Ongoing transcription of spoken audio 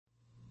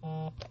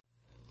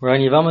We're on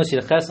Yevamos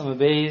Yirches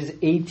Amabeis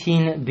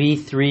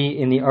 18b3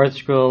 in the Art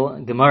Scroll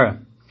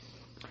Gemara.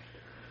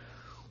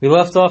 We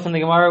left off in the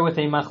Gemara with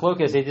a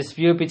machlokas, a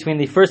dispute between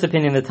the first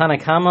opinion, the Tana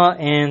Kama,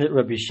 and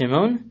Rabbi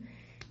Shimon.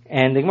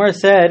 And the Gemara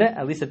said,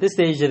 at least at this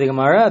stage of the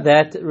Gemara,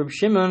 that Rabbi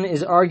Shimon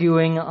is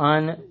arguing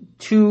on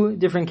two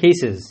different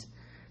cases.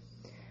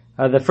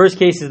 The first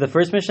case is the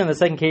first Mishnah, and the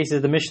second case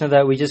is the Mishnah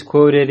that we just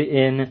quoted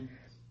in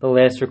the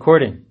last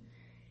recording.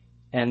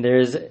 And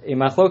there's a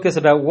machlokas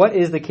about what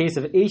is the case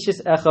of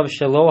Eishes Echav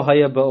Shelo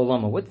Haya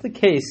Ba'olama. What's the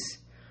case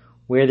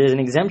where there's an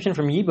exemption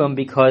from Yibum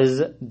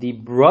because the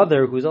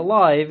brother who's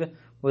alive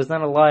was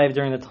not alive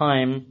during the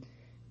time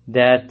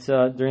that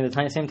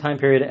same time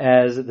period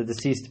as the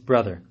deceased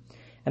brother.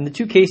 And the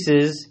two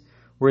cases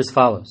were as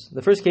follows.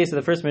 The first case of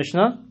the first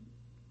Mishnah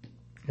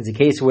is a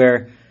case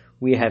where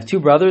we have two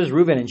brothers,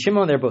 Reuven and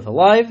Shimon. They're both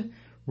alive.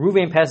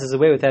 Reuven passes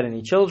away without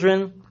any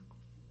children,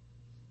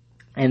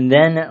 and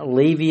then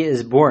Levi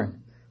is born.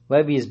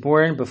 Levi is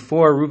born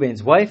before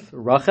Reuven's wife,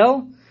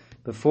 Rachel.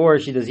 Before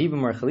she does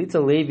Yibum or Chalitza,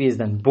 Levi is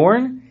then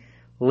born.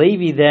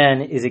 Levi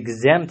then is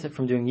exempt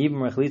from doing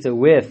Yibum or Chalitza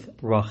with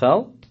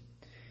Rachel.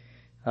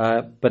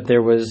 But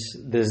there was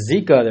the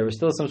Zika, there was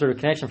still some sort of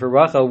connection for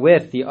Rachel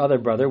with the other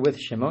brother, with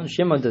Shimon.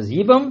 Shimon does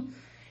Yibum.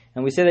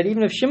 And we say that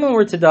even if Shimon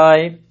were to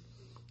die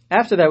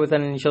after that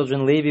without any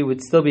children, Levi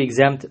would still be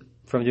exempt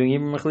from doing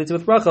Yibum or Chalitza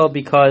with Rachel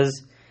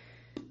because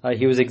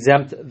he was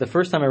exempt the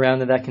first time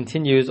around, and that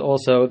continues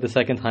also the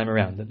second time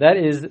around. That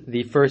is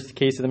the first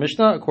case of the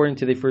Mishnah, according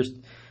to the first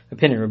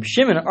opinion. Rabbi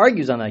Shimon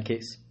argues on that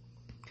case.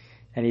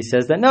 And he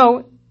says that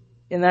no,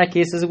 in that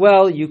case as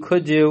well, you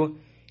could do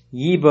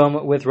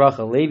Yibum with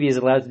Rachel. Levi is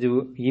allowed to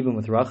do Yibum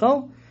with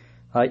Rachel.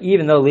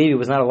 Even though Levi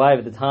was not alive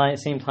at the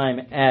same time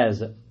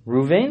as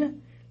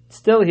Reuven,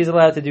 still he's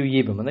allowed to do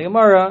Yibum. And the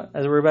Gemara,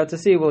 as we're about to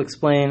see, will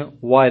explain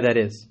why that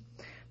is.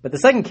 But the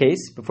second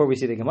case, before we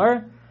see the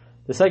Gemara,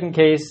 the second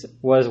case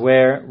was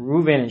where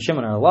Reuven and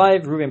Shimon are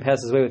alive. Reuven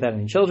passes away without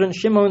any children.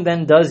 Shimon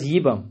then does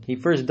Yibum. He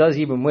first does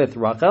Yibum with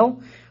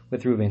Rachel,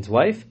 with Reuven's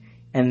wife,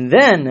 and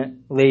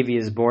then Levi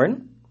is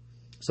born.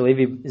 So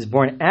Levi is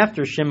born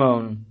after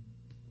Shimon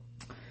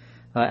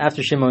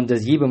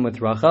does Yibum with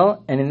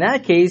Rachel. And in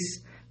that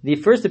case, the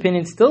first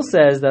opinion still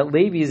says that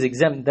Levi is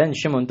exempt. Then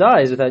Shimon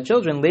dies without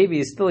children. Levi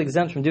is still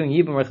exempt from doing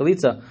Yibum or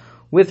Chalitza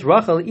with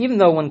Rachel, even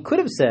though one could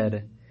have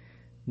said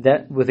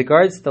that with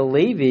regards to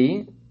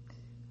Levi,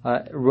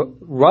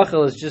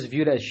 Rachel is just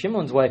viewed as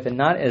Shimon's wife and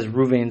not as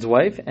Reuven's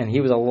wife, and he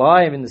was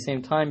alive in the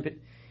same time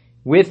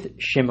with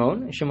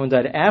Shimon. Shimon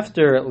died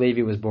after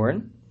Levi was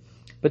born.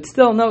 But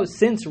still, no,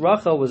 since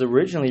Rachel was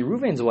originally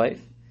Reuven's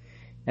wife,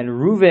 and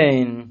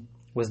Reuven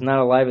was not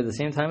alive at the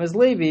same time as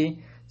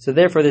Levi, so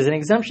therefore there's an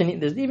exemption.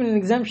 There's even an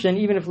exemption,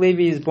 even if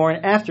Levi is born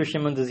after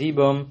Shimon does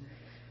Yibum,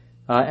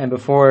 and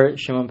before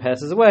Shimon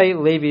passes away,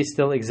 Levi is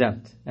still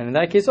exempt. And in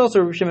that case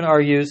also, Shimon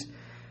argues,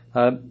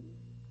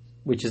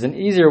 which is an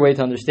easier way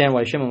to understand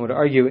why Shimon would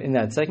argue in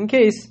that second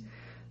case,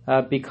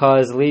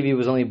 because Levi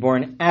was only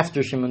born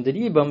after Shimon did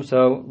Yibum,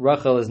 so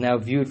Rachel is now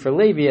viewed for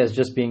Levi as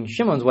just being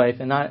Shimon's wife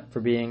and not for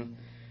being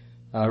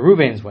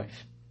Reuven's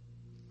wife.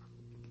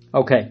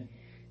 Okay,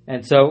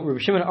 and so Rabbi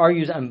Shimon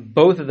argues on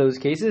both of those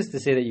cases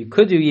to say that you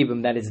could do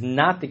Yibum. That is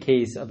not the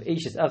case of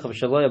Eishes Echav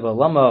Shelo Haya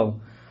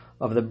Ba'olama,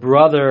 of the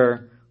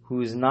brother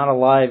who's not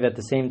alive at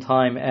the same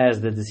time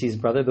as the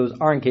deceased brother. Those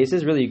aren't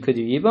cases. Really, you could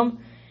do Yibum.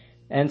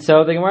 And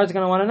so the Gemara is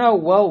going to want to know,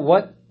 well,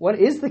 what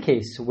is the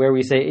case where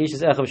we say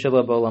Eishes Echav Shelo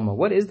Haya Ba'olama?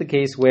 What is the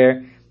case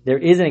where there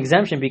is an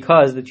exemption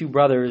because the two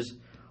brothers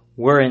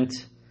weren't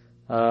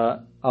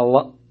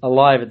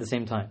alive at the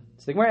same time?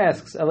 So the Gemara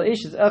asks,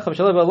 Eishes Echav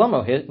Shelo Haya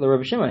Ba'olama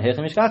l'Rabbi Shimon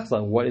Hechem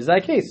Mishkachla. What is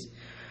that case?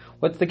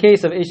 What's the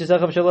case of Eishes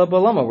Echav Shelo Haya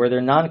Ba'olama where they're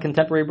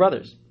non-contemporary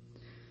brothers?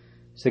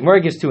 So the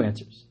Gemara gives two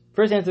answers.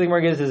 First answer the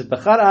Gemara gives is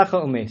Bechad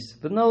Acha Umes,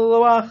 but no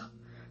Loach.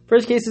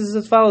 First case is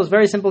as follows.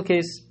 Very simple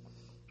case.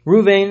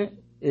 Reuven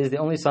is the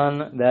only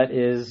son that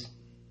is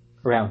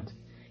around.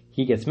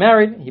 He gets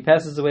married, he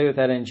passes away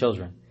without any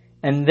children.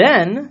 And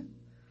then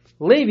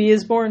Levi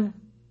is born.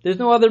 There's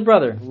no other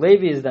brother.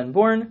 Levi is then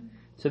born,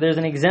 so there's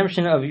an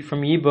exemption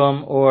from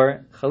Yibum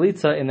or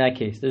Chalitza in that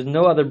case. There's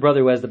no other brother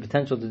who has the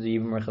potential to do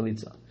Yibum or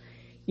Chalitza.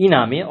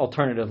 Inami,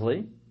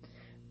 alternatively,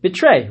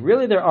 Betray.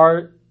 Really there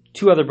are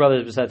two other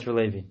brothers besides for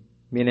Levi.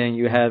 Meaning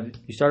you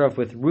start off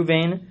with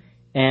Reuven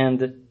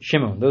and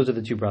Shimon. Those are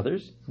the two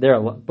brothers. They're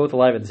both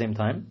alive at the same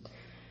time.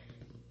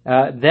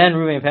 Then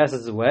Reuven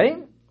passes away,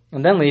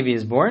 and then Levi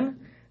is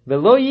born.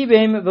 Velo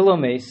yibem velo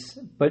meis.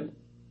 But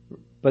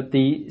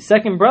the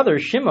second brother,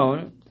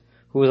 Shimon,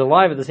 who was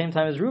alive at the same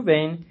time as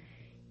Reuven,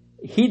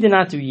 he did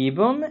not do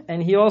Yibum,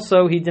 and he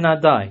did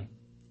not die.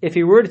 If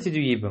he were to do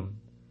Yibum,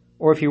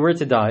 or if he were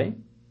to die,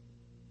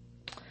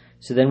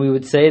 so then we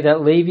would say that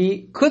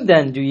Levi could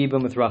then do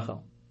Yibum with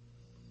Rachel.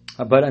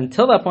 But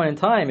until that point in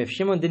time, if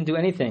Shimon didn't do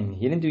anything,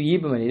 he didn't do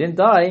Yibum and he didn't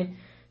die,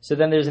 so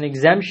then there's an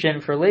exemption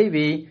for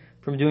Levi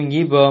from doing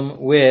Yibum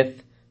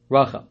with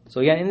Rachel. So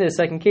again, in this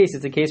second case,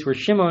 it's a case where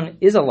Shimon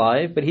is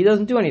alive, but he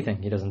doesn't do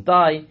anything. He doesn't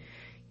die.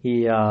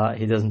 He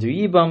doesn't do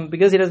Yibum.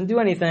 Because he doesn't do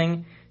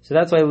anything, So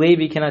that's why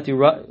Levi cannot do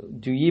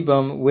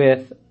Yibam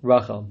with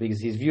Rachel, because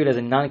he's viewed as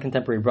a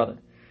non-contemporary brother.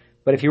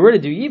 But if he were to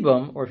do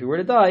Yibam, or if he were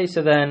to die,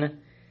 so then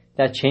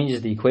that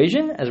changes the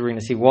equation, as we're going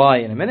to see why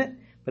in a minute,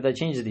 but that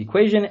changes the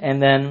equation,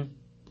 and then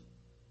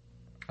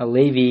a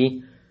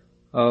Levi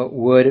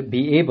would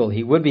be able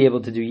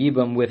to do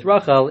Yibam with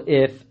Rachel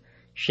if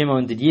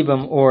Shimon did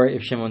Yibam or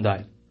if Shimon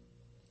died.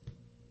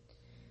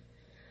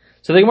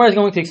 So the Gemara is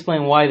going to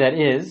explain why that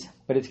is,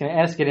 but it's going to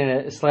ask it in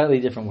a slightly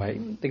different way.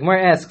 The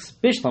Gemara asks,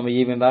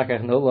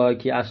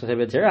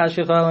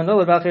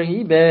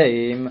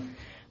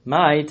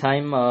 my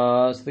time.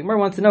 So the Gemara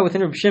wants to know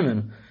within Reb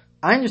Shimon.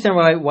 I understand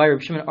why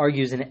Reb Shimon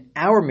argues in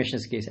our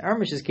Mishnah's case. Our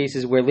Mishnah's case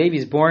is where Levi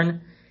is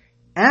born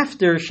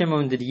after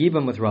Shimon did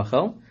Yibam with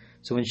Rachel.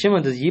 So when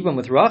Shimon does Yibam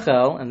with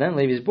Rachel, and then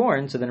Levi is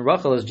born, so then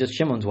Rachel is just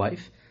Shimon's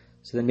wife.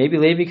 So then maybe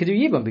Levi could do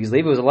Yibam, because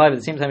Levi was alive at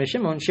the same time as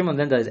Shimon. Shimon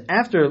then dies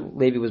after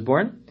Levi was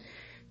born.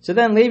 So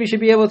then Levi should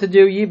be able to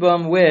do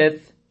Yibam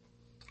with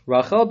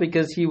Rachel,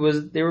 because they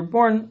were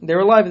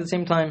alive at the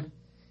same time.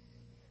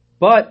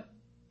 But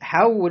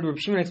how would Reb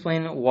Shimon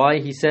explain why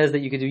he says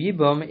that you could do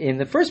Yibam in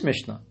the first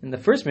Mishnah? In the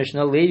first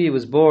Mishnah, Levi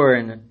was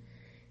born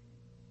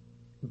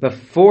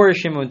before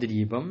Shimon did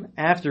Yibam,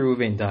 after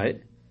Reuven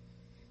died.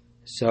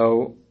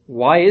 So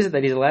why is it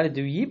that he's allowed to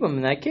do Yibam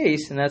in that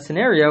case, in that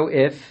scenario,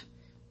 if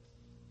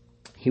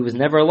he was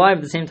never alive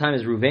at the same time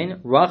as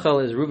Reuven? Rachel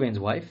is Reuven's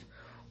wife.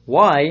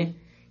 Why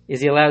is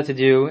he allowed to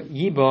do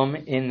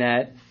Yibam in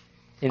that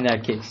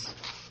case?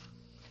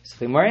 So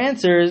the Gemara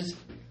answers,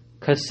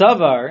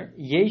 Kasavar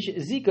yesh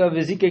zika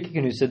v'zika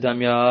kikenusa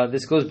damya.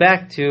 This goes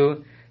back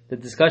to the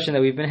discussion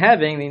that we've been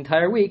having the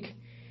entire week.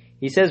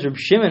 He says Reb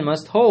Shimon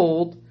must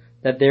hold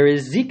that there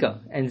is zika,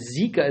 and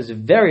zika is a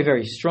very,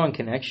 very strong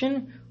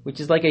connection,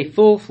 which is like a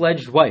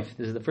full-fledged wife.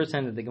 This is the first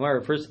time that the Gemara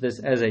refers to this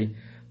as a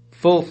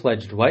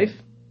full-fledged wife.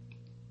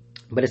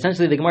 But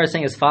essentially the Gemara is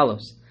saying as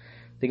follows.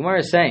 The Gemara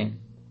is saying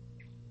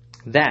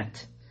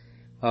that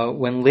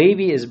when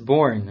Levi is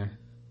born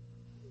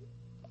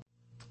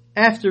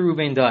after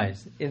Reuven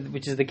dies,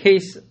 which is the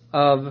case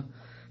of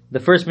the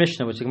first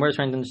Mishnah, which the Gemara is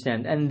trying to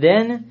understand, and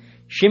then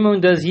Shimon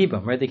does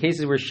Yibam, right? The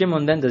cases where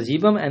Shimon then does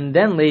Yibam, and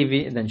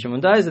then Shimon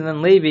dies, and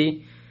then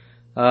Levi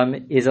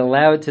is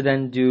allowed to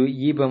then do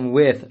Yibam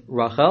with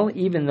Rachel,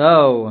 even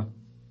though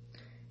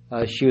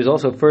she was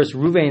also first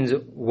Reuven's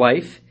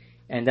wife,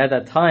 and at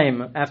that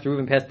time, after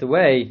Reuven passed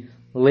away,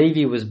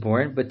 Levi was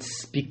born, but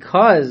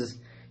because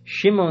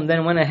Shimon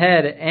then went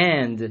ahead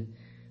and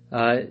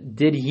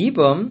did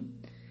Yibam,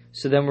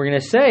 so then we're going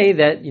to say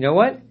that, you know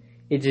what?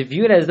 It's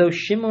viewed as though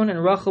Shimon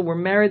and Rachel were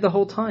married the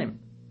whole time.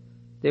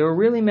 They were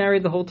really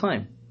married the whole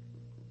time.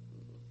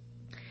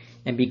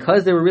 And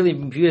because they were really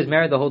viewed as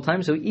married the whole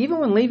time, so even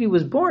when Levi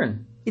was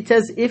born, it's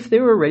as if they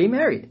were already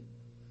married.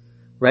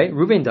 Right?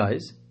 Reuven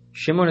dies.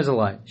 Shimon is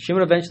alive.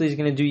 Shimon eventually is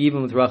going to do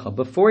Yibam with Rachel.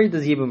 Before he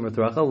does Yibam with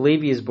Rachel,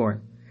 Levi is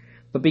born.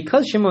 But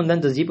because Shimon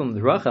then does Yibam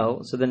with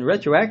Rachel, so then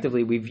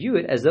retroactively we view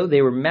it as though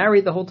they were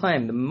married the whole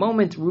time. The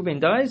moment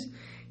Reuven dies,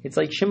 it's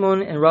like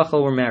Shimon and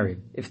Rachel were married.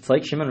 If it's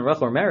like Shimon and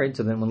Rachel were married,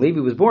 so then when Levi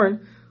was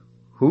born,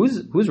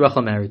 who's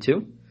Rachel married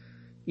to?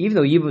 Even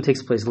though Yibam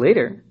takes place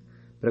later,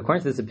 but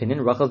according to this opinion,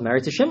 Rachel is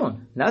married to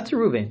Shimon, not to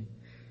Reuven.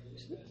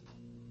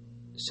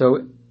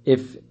 So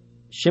if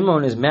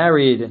Shimon is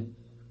married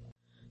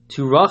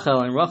to Rachel,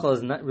 and Rachel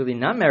is not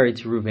married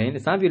to Reuven,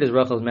 it's not viewed as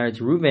Rachel is married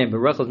to Reuven, but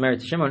Rachel is married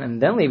to Shimon, and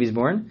then Levi is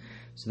born.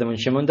 So then when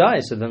Shimon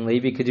dies, so then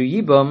Levi could do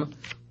Yibam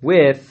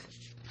with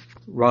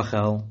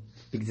Rachel.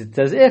 Because it's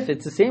as if,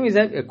 it's the same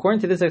exact,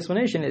 according to this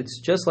explanation, it's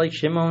just like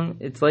Shimon,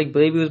 it's like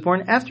Levi was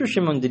born after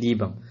Shimon did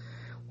Yibam.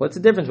 What's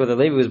the difference whether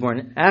Levi was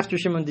born after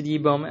Shimon did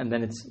Yibam, and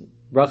then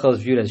Rachel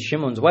is viewed as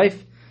Shimon's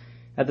wife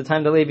at the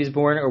time that Levi is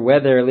born, or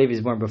whether Levi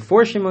is born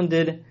before Shimon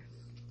did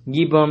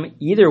Yibam?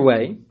 Either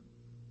way,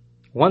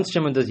 once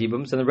Shimon does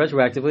Yibam, so then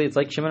retroactively, it's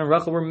like Shimon and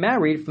Rachel were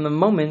married from the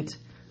moment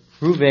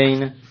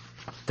Reuven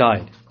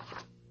died.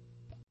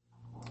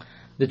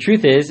 The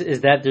truth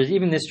is that there's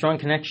even this strong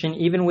connection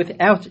even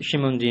without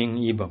Shimon doing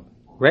Yibam.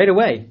 Right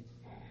away.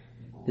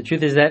 The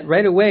truth is that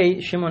right away,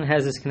 Shimon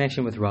has this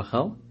connection with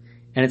Rachel,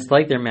 and it's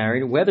like they're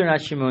married, whether or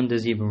not Shimon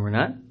does Yibam or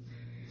not.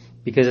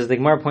 Because as the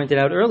Gemara pointed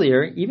out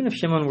earlier, even if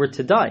Shimon were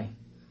to die,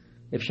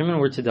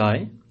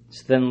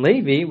 so then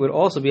Levi would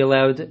also be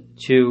allowed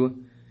to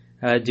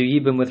do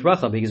Yibam with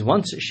Rachel, because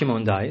once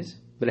Shimon dies,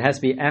 but it has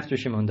to be after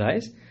Shimon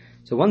dies,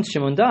 so once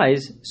Shimon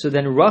dies, so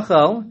then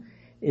Rachel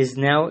is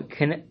now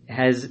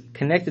has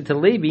connected to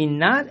Levi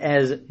not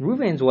as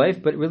Reuven's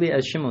wife, but really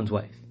as Shimon's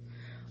wife.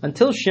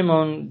 Until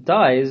Shimon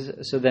dies,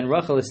 so then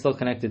Rachel is still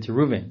connected to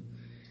Reuven,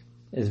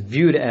 is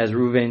viewed as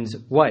Reuven's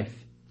wife,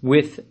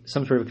 with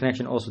some sort of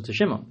connection also to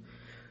Shimon.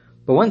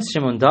 But once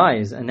Shimon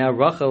dies, and now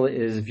Rachel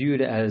is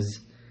viewed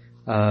as,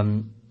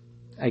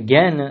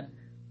 again,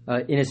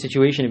 in a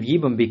situation of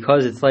Yibam,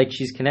 because it's like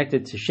she's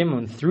connected to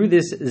Shimon through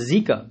this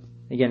Zika.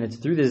 Again, it's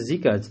through this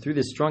Zika, it's through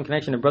this strong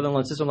connection of brother-in-law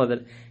and sister-in-law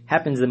that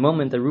happens the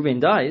moment that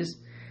Reuven dies.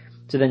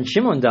 So then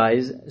Shimon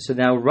dies, so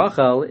now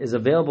Rachel is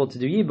available to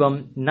do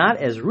Yibam, not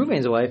as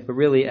Reuven's wife, but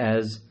really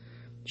as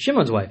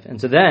Shimon's wife.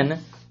 And so then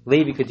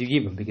Levi could do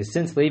Yibum, because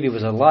since Levi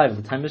was alive at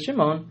the time of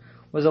Shimon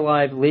was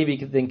alive, Levi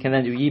can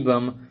then do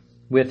Yibum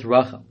with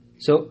Rachel.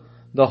 So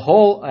the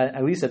whole,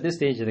 at least at this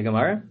stage of the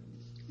Gemara,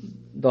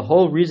 the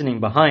whole reasoning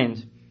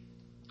behind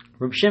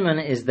Reb Shimon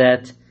is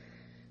that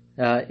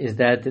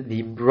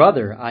the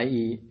brother,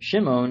 i.e.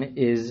 Shimon,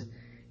 is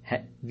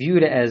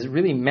viewed as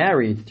really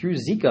married through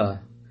Zika.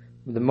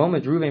 The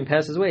moment Reuven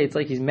passes away, it's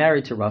like he's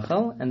married to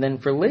Rachel, and then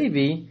for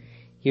Levi,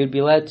 he would be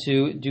allowed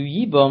to do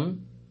Yibum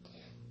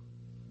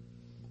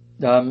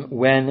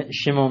when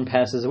Shimon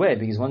passes away,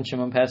 because once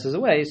Shimon passes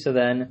away, so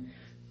then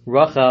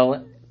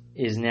Rachel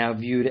is now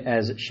viewed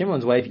as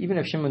Shimon's wife, even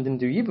if Shimon didn't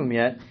do Yibum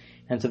yet,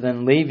 and so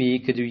then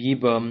Levi could do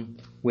Yibum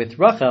with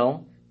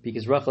Rachel,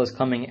 because Rachel is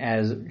coming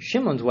as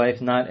Shimon's wife,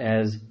 not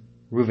as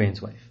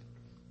Reuven's wife.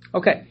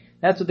 Okay,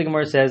 that's what the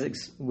Gemara says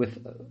with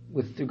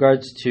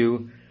regards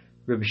to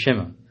Reb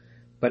Shimon.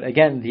 But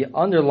again, the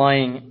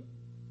underlying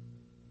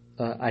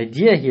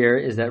idea here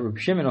is that Reb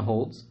Shimon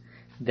holds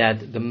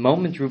that the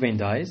moment Reuven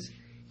dies,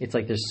 it's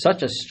like there's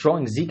such a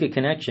strong Zika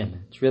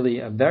connection. It's really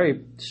a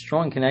very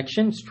strong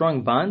connection,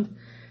 strong bond,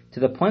 to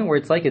the point where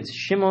it's like it's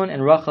Shimon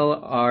and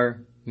Rachel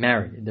are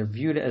married. They're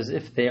viewed as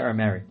if they are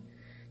married.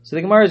 So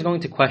the Gemara is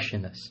going to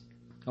question this.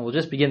 And we'll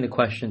just begin the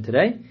question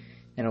today,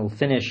 and we'll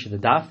finish the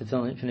daf,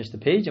 finish the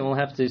page, and we'll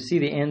have to see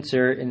the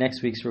answer in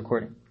next week's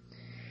recording.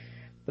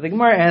 But the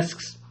Gemara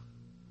asks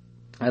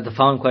the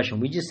following question.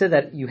 We just said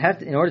that you have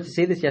to, in order to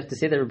say this, you have to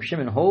say that Reb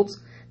Shimon holds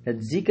that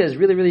Zika is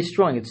really, really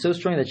strong. It's so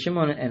strong that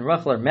Shimon and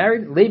Rachel are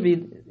married.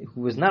 Levi,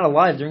 who was not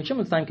alive during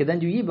Shimon's time, could then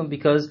do Yibum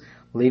because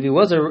Levi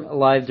was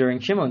alive during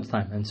Shimon's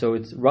time. And so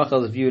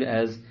Rachel is viewed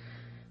as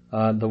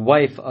the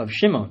wife of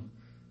Shimon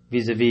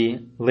vis-a-vis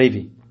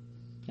Levi.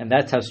 And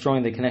that's how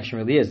strong the connection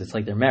really is. It's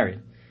like they're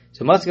married.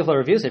 So Maskef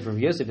Rav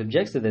Yosef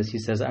objects to this. He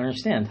says, I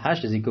understand.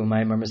 Hashaziku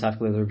ma'imar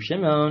misafkel Reb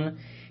Shimon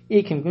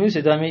ikim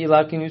gnusa damya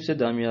ilav gnusa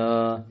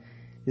damya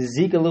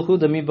Zika luchu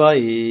dami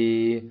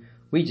bai.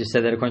 We just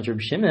said that according to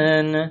Reb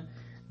Shimon,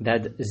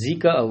 that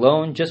Zika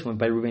alone, just went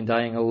by Reuven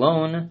dying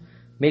alone,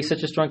 makes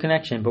such a strong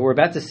connection. But we're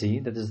about to see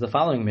that this is the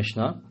following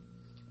Mishnah,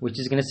 which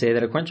is going to say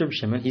that according to Reb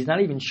Shimon, he's not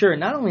even sure,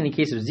 not only in the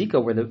case of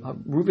Zika, where the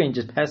Reuven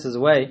just passes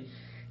away,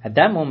 at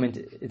that moment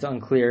it's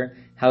unclear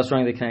how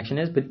strong the connection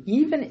is, but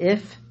even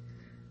if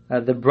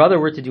the brother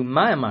were to do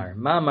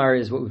Ma'amar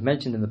is what we've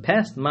mentioned in the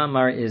past.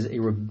 Ma'amar is a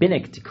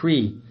rabbinic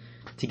decree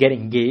to get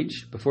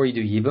engaged before you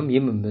do Yibum.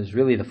 Yibum is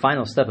really the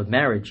final step of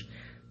marriage,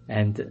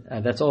 and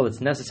that's all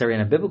that's necessary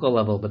on a biblical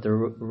level, but the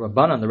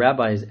Rabbanan, the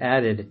rabbis,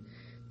 added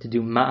to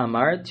do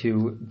Ma'amar,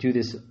 to do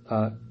this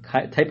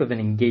type of an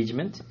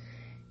engagement.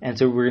 And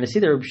so we're going to see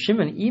that Reb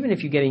Shimon, even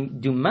if you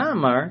do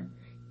Ma'amar,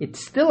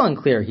 it's still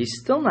unclear. He's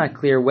still not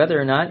clear whether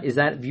or not is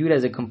that viewed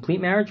as a complete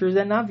marriage or is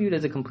that not viewed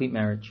as a complete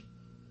marriage.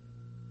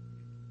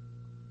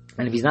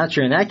 And if he's not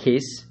sure in that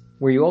case,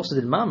 where you also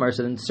did Ma'amar,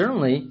 so then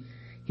certainly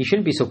he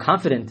shouldn't be so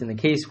confident in the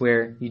case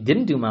where you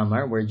didn't do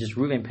Ma'amar, where just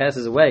Reuven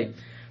passes away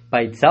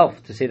by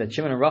itself, to say that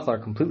Shimon and Rachel are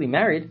completely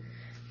married.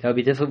 That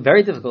would be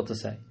very difficult to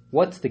say.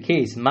 What's the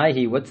case,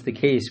 Mahi, what's the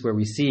case where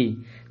we see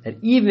that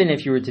even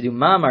if you were to do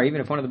Ma'amar,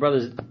 even if one of the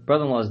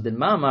brother-in-laws did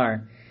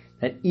Ma'amar,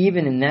 that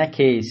even in that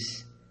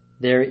case,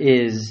 there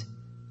is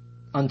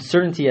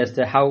uncertainty as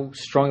to how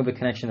strong of a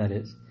connection that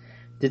is.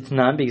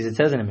 Ditnan, because it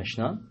says in a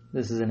Mishnah,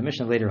 this is in a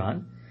Mishnah later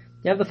on,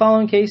 you have the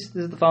following case,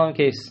 this is the following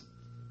case,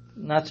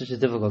 not such a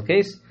difficult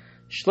case.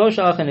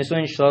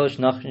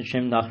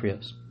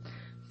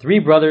 3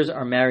 brothers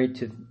are married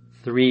to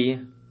 3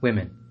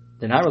 women.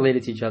 They're not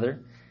related to each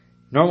other.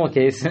 Normal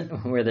case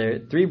where there are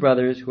 3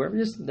 brothers who are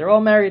they're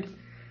all married.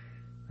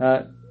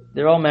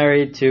 They're all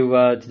married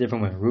to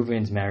different women.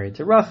 Reuven's married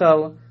to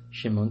Rachel,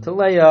 Shimon to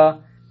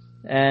Leah,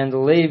 and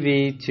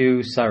Levi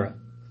to Sarah.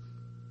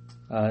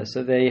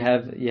 So you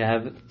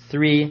have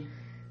 3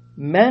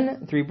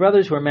 men, 3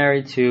 brothers who are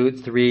married to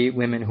 3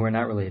 women who are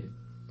not related.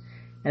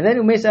 And then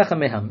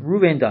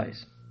Reuven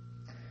dies.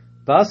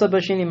 So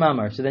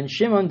then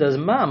Shimon does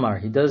Ma'amar.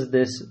 He does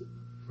this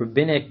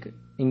rabbinic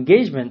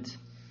engagement,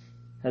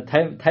 a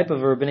type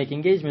of a rabbinic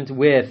engagement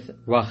with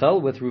Rachel,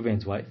 with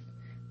Reuven's wife,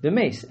 the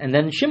mace. And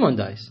then Shimon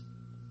dies.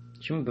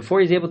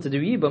 Before he's able to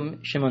do Yibum,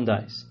 Shimon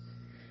dies.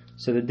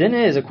 So the din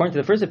is, according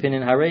to the first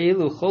opinion,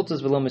 Hareilu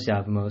choltos v'lo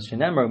misyavamos.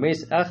 Shenamar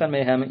meis achan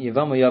mehem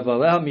Yevamo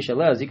yavaleha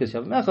mishaleh zikas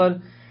yavam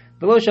echad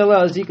v'lo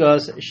shaleh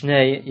zikas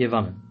shnei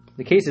Yevamim.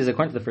 The case is,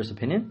 according to the first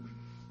opinion,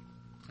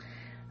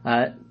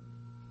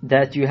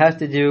 that you have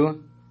to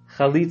do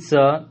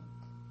chalitza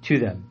to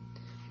them.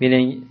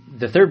 Meaning,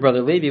 the third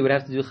brother, Levi, would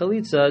have to do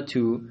chalitza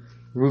to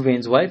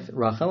Reuven's wife,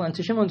 Rachel, and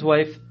to Shimon's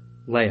wife,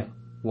 Leah.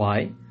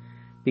 Why?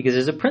 Because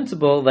there's a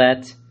principle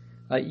that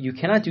you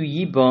cannot do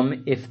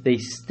Yibum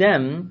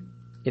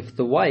if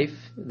the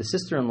wife, the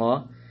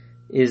sister-in-law,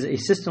 is a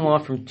sister-in-law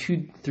through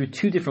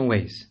 2 different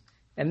ways.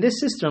 And this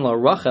sister-in-law,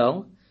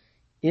 Rachel,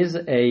 is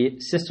a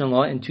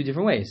sister-in-law in 2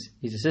 different ways.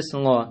 He's a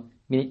sister-in-law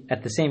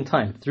at the same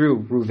time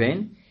through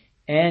Reuven,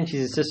 and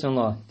she's a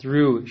sister-in-law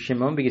through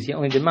Shimon because he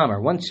only did Mamar.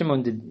 Once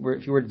Shimon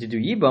if you were to do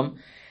Yibum,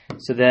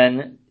 so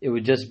then it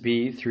would just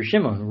be through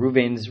Shimon.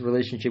 Reuven's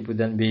relationship would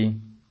then be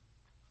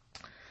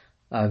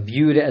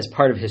viewed as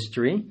part of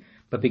history,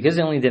 but because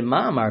he only did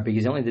Ma'amar,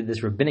 because he only did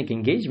this rabbinic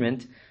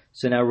engagement,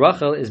 so now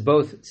Rachel is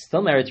both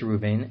still married to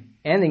Reuven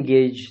and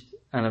engaged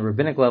on a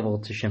rabbinic level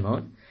to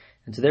Shimon,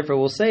 and so therefore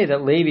we'll say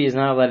that Levi is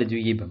not allowed to do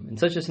Yibum. In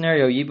such a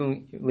scenario,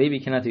 Levi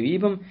cannot do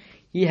Yibum.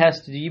 He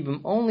has to do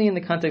Yibum only in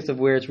the context of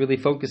where it's really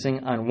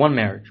focusing on one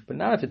marriage, but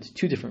not if it's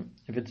two different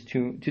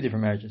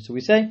marriages. So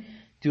we say,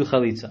 do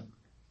Chalitza.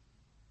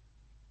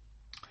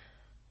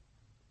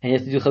 And you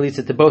have to do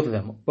Chalitza to both of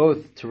them,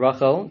 both to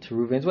Rachel, to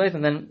Reuven's wife,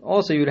 and then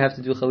also you would have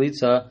to do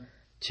Chalitza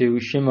to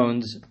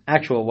Shimon's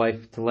actual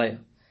wife, to Leah.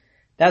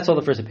 That's all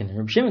the first opinion.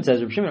 Reb Shimon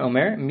says, Reb Shimon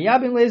Omer,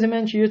 Miyabim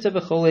lezemen sheyirtze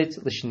v'cholet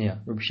l'shniya.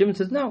 Reb Shimon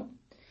says, no.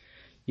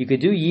 You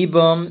could do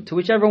Yibum to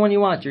whichever one you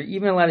want. You're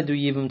even allowed to do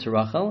Yibum to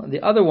Rachel.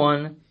 The other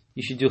one,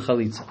 you should do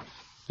Chalitza.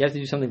 You have to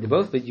do something to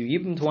both, but you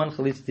Yibum to one,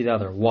 Chalitza to the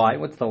other. Why?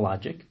 What's the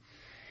logic?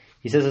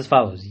 He says as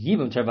follows,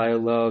 Yibum tarvayo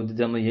lo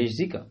d'dem yesh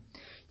zika.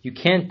 You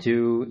can't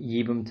do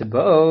Yibum to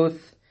both,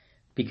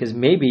 because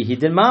maybe he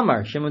did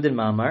Mamar, Shimon did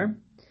Mamar.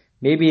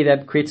 Maybe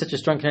that creates such a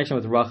strong connection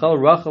with Rachel.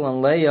 Rachel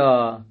and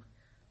Leah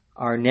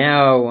are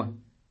now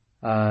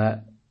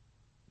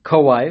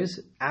co-wives,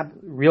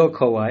 real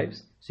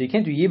co-wives. So you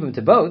can't do Yibum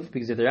to both,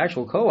 because if they're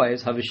actual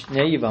co-wives,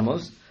 Havishne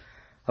Yevamos,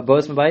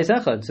 Habos Mabayis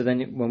Echad. So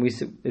then when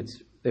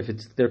if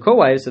it's their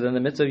co-wives, so then the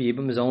mitzvah of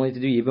Yibum is only to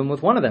do Yibum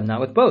with one of them,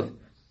 not with both.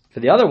 For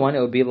the other one, it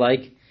would be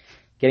like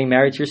getting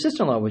married to your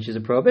sister-in-law, which is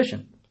a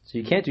prohibition. So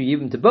you can't do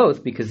Yibum to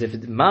both, because if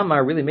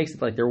Mamar really makes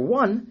it like they're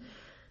one,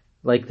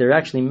 like they're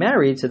actually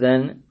married, so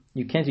then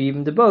you can't do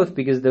Yibum to both,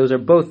 because those are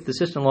both the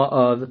sister-in-law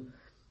of,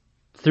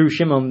 through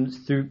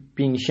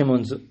being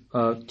Shimon's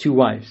two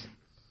wives.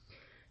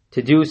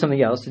 To do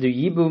something else, to do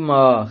Yibum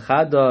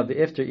Chada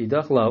B'ifter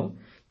Idach Lo,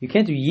 you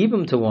can't do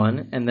Yibum to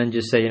one, and then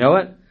just say, you know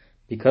what,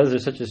 because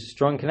there's such a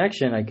strong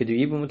connection, I could do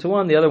Yibum to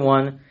one, the other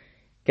one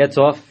gets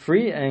off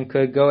free and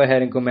could go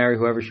ahead and go marry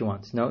whoever she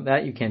wants. No,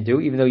 that you can't do,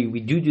 even though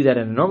we do that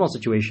in a normal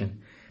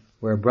situation,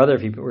 where a brother,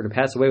 if he were to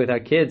pass away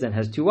without kids and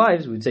has two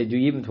wives, we'd say do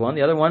Yibum to one,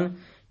 the other one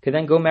could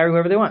then go marry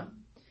whoever they want.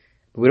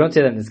 But we don't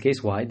say that in this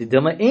case. Why? The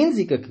Dilma Ein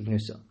Zika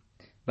Kignusa.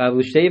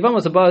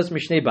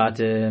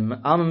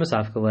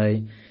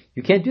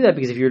 You can't do that,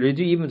 because if you're to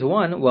do Yibum to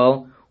one,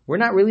 well, we're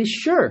not really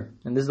sure.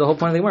 And this is the whole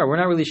point of the Gemara. We're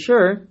not really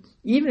sure,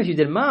 even if you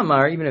did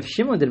Ma'amar, even if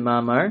Shimon did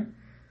Ma'amar,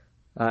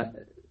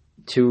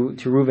 to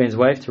Reuven's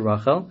wife, to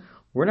Rachel,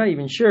 we're not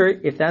even sure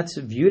if that's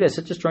viewed as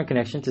such a strong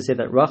connection to say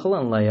that Rachel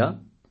and Leah,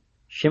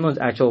 Shimon's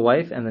actual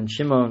wife, and then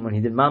Shimon, when he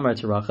did Ma'amar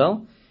to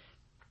Rachel,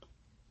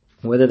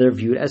 whether they're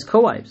viewed as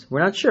co-wives.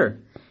 We're not sure.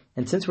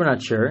 And since we're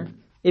not sure,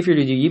 if you're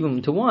to do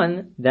Yibum to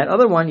one, that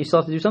other one, you still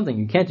have to do something.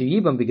 You can't do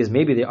Yibum because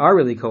maybe they are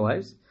really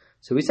co-wives.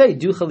 So we say,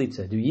 do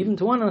Chalitza. Do Yibum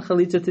to one and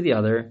Chalitza to the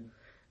other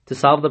to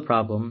solve the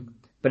problem.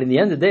 But in the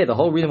end of the day, the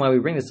whole reason why we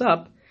bring this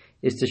up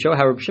is to show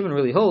how Reb Shimon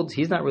really holds.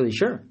 He's not really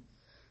sure.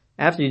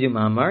 After you do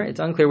Ma'amar, it's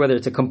unclear whether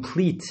it's a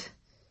complete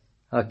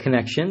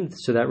connection,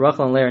 so that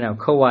Rachel and Leah are now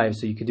co-wives,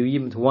 so you could do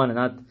Yibum to one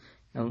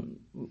and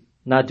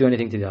not do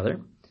anything to the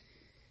other.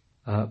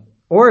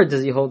 Or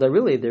does he hold that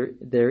really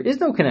there is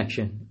no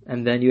connection,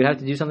 and then you would have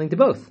to do something to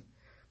both?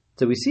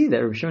 So we see that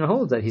Reb Shimon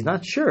holds that he's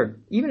not sure.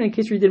 Even in a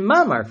case where you did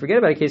Ma'amar, forget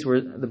about a case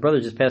where the brother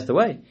just passed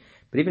away.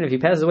 But even if he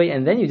passes away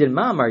and then you did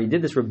Ma'amar, you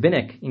did this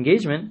rabbinic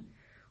engagement,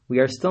 we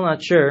are still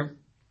not sure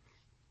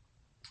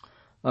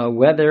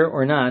whether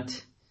or not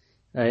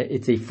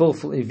it's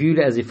viewed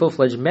as a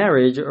full-fledged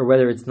marriage, or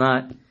whether it's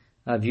not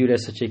viewed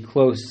as such a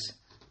close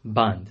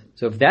bond.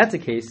 So if that's the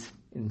case,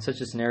 in such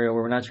a scenario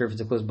where we're not sure if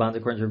it's a close bond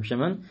according to Reb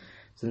Shimon,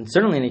 so then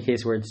certainly in a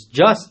case where it's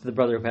just the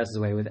brother who passes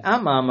away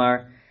without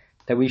Ma'amar,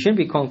 that we shouldn't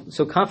be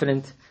so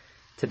confident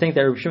to think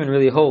that Reb Shimon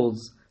really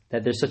holds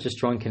that there's such a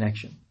strong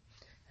connection.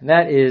 And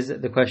that is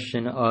the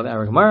question of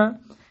our Gemara,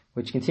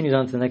 which continues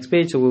on to the next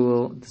page. So we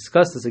will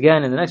discuss this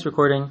again in the next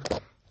recording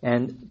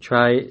and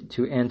try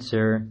to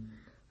answer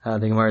the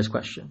Gemara's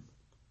question.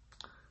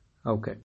 Okay.